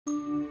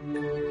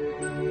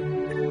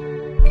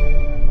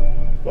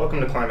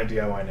Welcome to Climate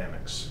DIY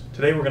Dynamics.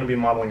 Today we're going to be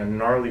modeling a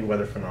gnarly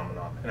weather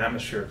phenomenon, an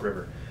atmospheric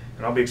river,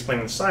 and I'll be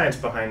explaining the science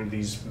behind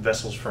these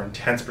vessels for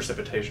intense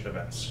precipitation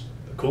events.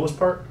 The coolest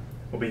part?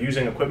 We'll be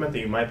using equipment that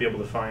you might be able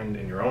to find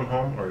in your own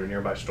home or at a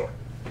nearby store.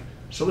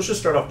 So let's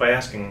just start off by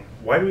asking,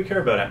 why do we care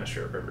about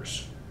atmospheric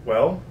rivers?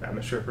 Well,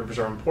 atmospheric rivers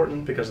are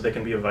important because they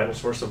can be a vital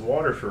source of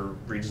water for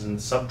regions in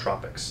the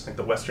subtropics, like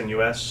the western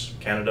US,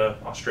 Canada,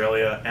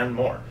 Australia, and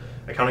more,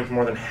 accounting for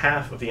more than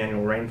half of the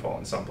annual rainfall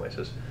in some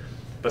places.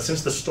 But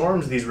since the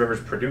storms these rivers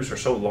produce are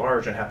so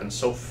large and happen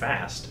so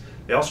fast,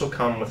 they also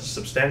come with a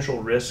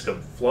substantial risk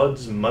of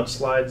floods,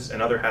 mudslides,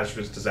 and other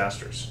hazardous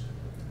disasters.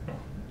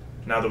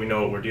 Now that we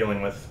know what we're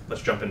dealing with,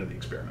 let's jump into the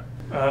experiment.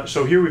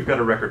 So here we've got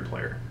a record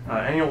player.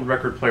 Any old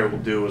record player will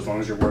do as long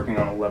as you're working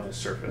on a level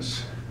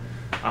surface.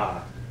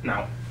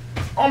 Now,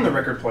 on the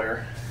record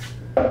player,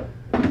 we're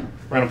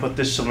going to put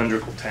this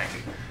cylindrical tank.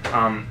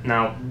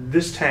 Now,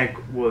 this tank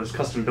was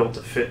custom built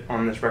to fit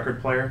on this record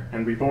player,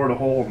 and we bored a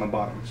hole in the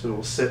bottom so it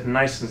will sit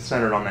nice and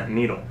centered on that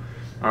needle.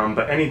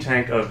 But any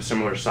tank of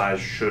similar size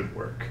should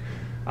work.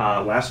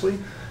 Lastly,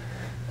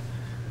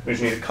 we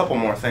just need a couple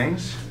more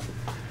things.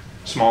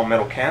 Small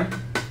metal can,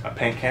 a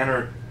paint can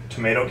or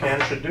tomato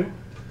can should do,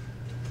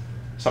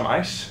 some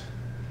ice,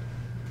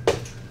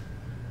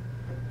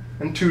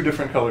 and 2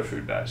 different color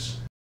food dyes.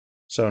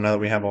 So now that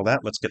we have all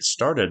that, let's get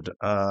started.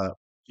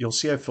 You'll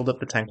see I filled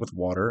up the tank with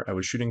water. I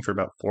was shooting for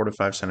about 4 to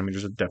 5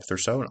 centimeters of depth or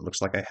so, and it looks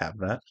like I have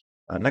that.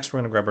 Next, we're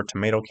going to grab our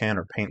tomato can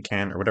or paint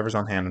can or whatever's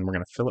on hand, and we're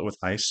going to fill it with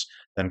ice,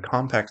 then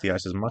compact the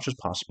ice as much as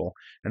possible,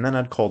 and then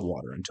add cold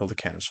water until the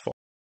can is full.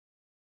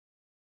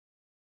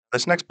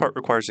 This next part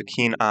requires a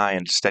keen eye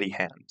and steady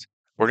hand.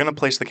 We're going to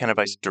place the can of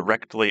ice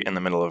directly in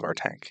the middle of our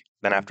tank.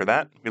 Then after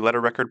that, we let a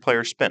record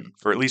player spin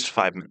for at least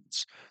 5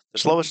 minutes. The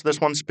slowest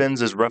this one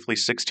spins is roughly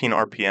 16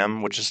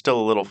 RPM, which is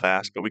still a little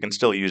fast, but we can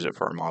still use it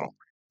for our model.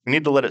 We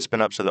need to let it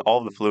spin up so that all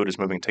of the fluid is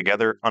moving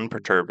together,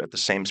 unperturbed, at the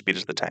same speed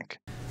as the tank.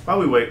 While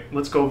we wait,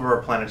 let's go over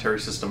our planetary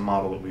system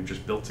model that we've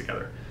just built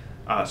together.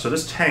 So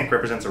this tank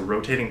represents a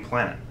rotating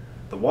planet.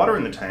 The water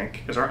in the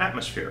tank is our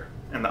atmosphere,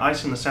 and the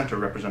ice in the center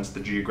represents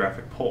the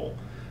geographic pole.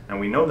 And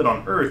we know that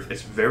on Earth,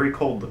 it's very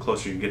cold the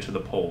closer you get to the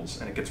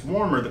poles, and it gets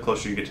warmer the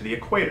closer you get to the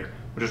equator,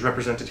 which is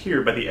represented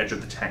here by the edge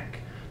of the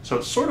tank. So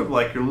it's sort of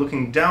like you're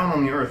looking down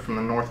on the Earth from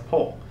the North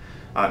Pole.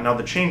 Now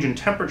the change in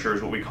temperature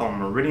is what we call a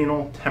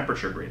meridional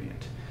temperature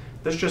gradient.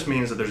 This just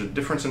means that there's a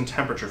difference in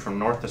temperature from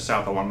north to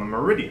south along the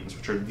meridians,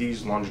 which are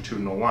these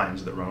longitudinal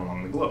lines that run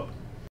along the globe.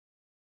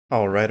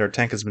 Alright, our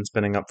tank has been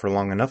spinning up for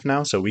long enough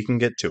now, so we can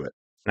get to it.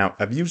 Now,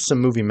 I've used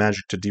some movie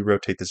magic to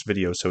derotate this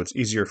video so it's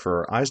easier for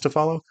our eyes to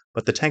follow,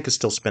 but the tank is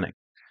still spinning.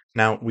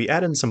 Now, we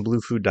add in some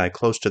blue food dye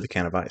close to the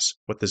can of ice.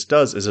 What this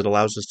does is it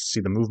allows us to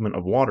see the movement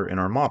of water in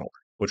our model,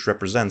 which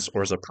represents,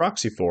 or is a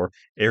proxy for,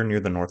 air near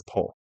the North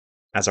Pole.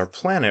 As our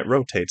planet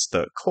rotates,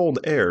 the cold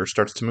air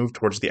starts to move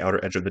towards the outer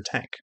edge of the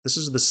tank. This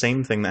is the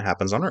same thing that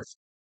happens on Earth.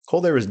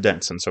 Cold air is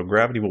dense, and so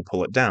gravity will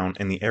pull it down,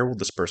 and the air will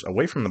disperse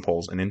away from the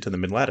poles and into the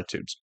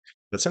mid-latitudes.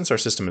 But since our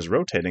system is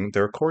rotating,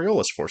 there are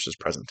Coriolis forces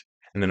present,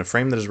 and in a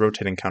frame that is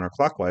rotating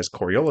counterclockwise,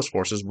 Coriolis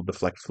forces will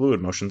deflect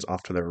fluid motions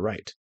off to their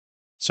right.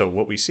 So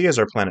what we see as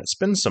our planet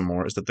spins some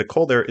more is that the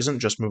cold air isn't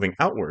just moving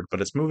outward, but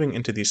it's moving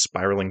into these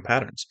spiraling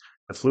patterns.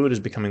 The fluid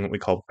is becoming what we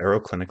call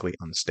baroclinically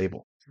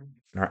unstable.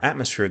 In our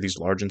atmosphere, these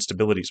large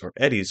instabilities, or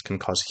eddies, can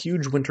cause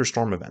huge winter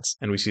storm events,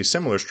 and we see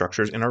similar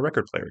structures in our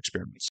record player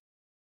experiments.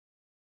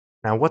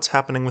 Now, what's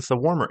happening with the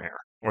warmer air,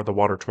 or the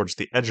water towards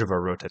the edge of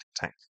our rotating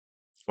tank?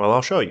 Well,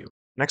 I'll show you.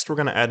 Next, we're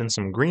going to add in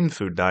some green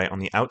food dye on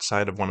the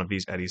outside of one of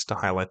these eddies to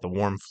highlight the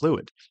warm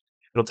fluid.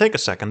 It'll take a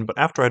second, but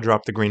after I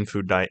drop the green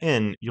food dye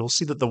in, you'll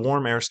see that the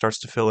warm air starts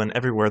to fill in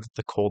everywhere that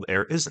the cold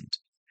air isn't.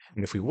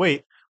 And if we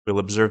wait, we'll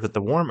observe that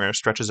the warm air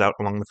stretches out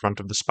along the front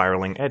of the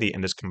spiraling eddy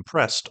and is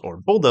compressed, or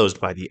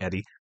bulldozed by the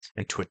eddy,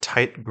 into a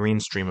tight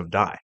green stream of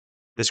dye.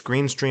 This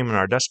green stream in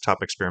our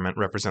desktop experiment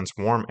represents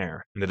warm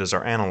air, and it is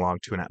our analog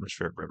to an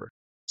atmospheric river.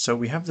 So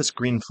we have this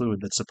green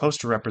fluid that's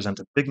supposed to represent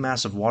a big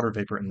mass of water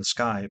vapor in the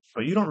sky,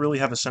 but you don't really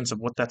have a sense of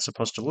what that's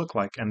supposed to look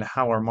like and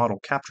how our model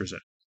captures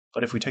it.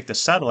 But if we take the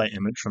satellite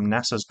image from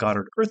NASA's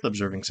Goddard Earth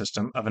Observing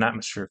System of an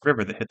atmospheric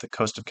river that hit the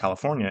coast of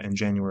California in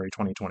January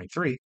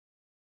 2023,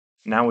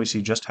 now we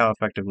see just how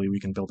effectively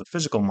we can build a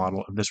physical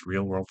model of this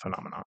real-world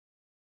phenomenon.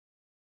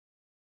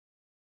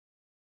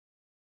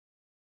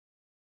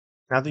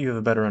 Now that you have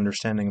a better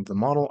understanding of the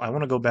model, I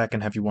want to go back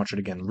and have you watch it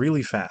again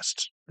really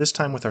fast, this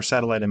time with our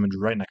satellite image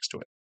right next to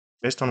it.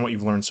 Based on what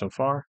you've learned so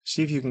far,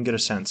 see if you can get a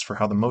sense for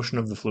how the motion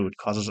of the fluid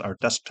causes our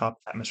desktop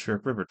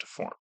atmospheric river to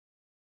form.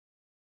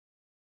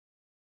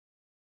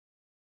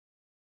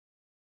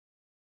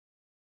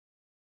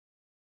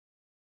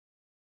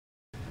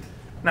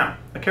 Now,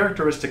 a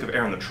characteristic of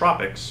air in the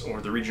tropics,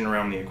 or the region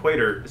around the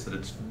equator, is that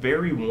it's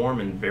very warm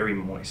and very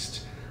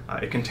moist.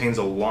 It contains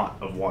a lot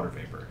of water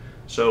vapor.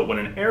 So when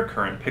an air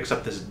current picks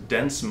up this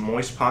dense,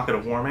 moist pocket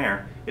of warm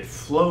air, it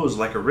flows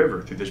like a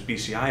river through this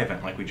BCI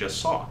event like we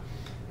just saw.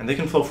 And they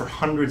can flow for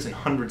hundreds and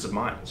hundreds of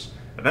miles.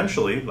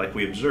 Eventually, like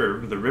we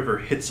observed, the river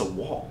hits a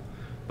wall,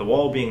 the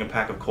wall being a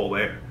pack of cold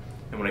air.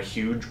 And when a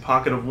huge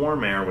pocket of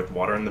warm air with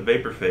water in the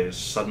vapor phase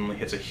suddenly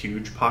hits a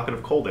huge pocket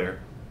of cold air,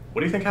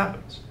 what do you think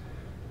happens?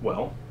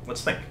 Well,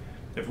 let's think.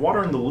 If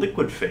water in the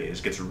liquid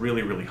phase gets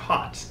really, really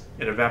hot,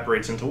 it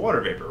evaporates into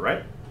water vapor,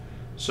 right?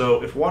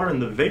 So if water in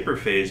the vapor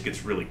phase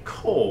gets really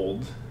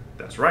cold,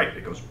 that's right,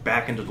 it goes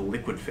back into the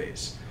liquid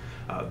phase.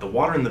 The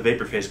water in the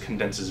vapor phase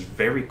condenses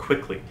very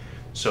quickly,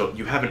 so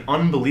you have an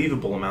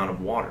unbelievable amount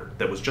of water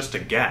that was just a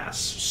gas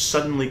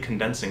suddenly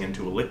condensing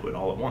into a liquid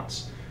all at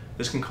once.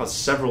 This can cause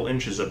several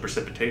inches of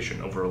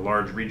precipitation over a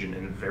large region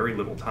in very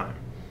little time.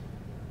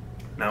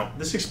 Now,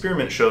 this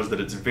experiment shows that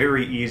it's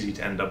very easy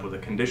to end up with the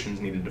conditions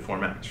needed to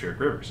form atmospheric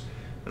rivers,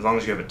 as long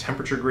as you have a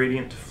temperature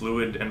gradient,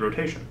 fluid, and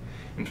rotation.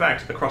 In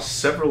fact, across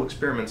several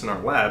experiments in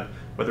our lab,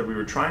 whether we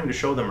were trying to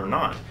show them or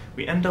not,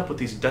 we end up with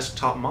these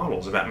desktop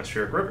models of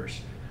atmospheric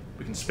rivers.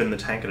 We can spin the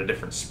tank at a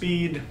different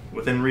speed,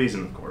 within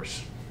reason, of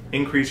course.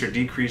 Increase or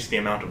decrease the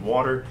amount of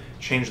water,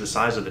 change the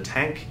size of the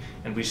tank,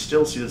 and we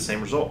still see the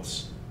same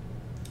results.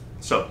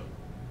 So,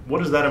 what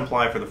does that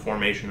imply for the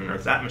formation in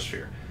Earth's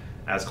atmosphere,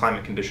 as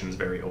climate conditions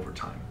vary over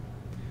time?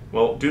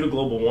 Well, due to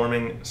global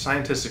warming,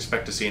 scientists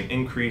expect to see an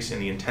increase in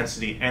the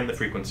intensity and the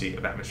frequency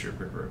of atmospheric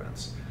river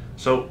events.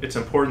 So it's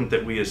important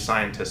that we as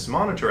scientists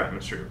monitor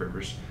atmospheric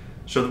rivers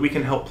so that we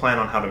can help plan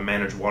on how to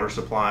manage water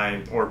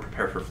supply or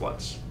prepare for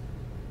floods.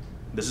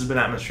 This has been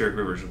Atmospheric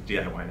Rivers with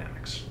DIY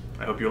Namics.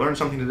 I hope you learned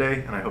something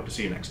today, and I hope to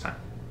see you next time.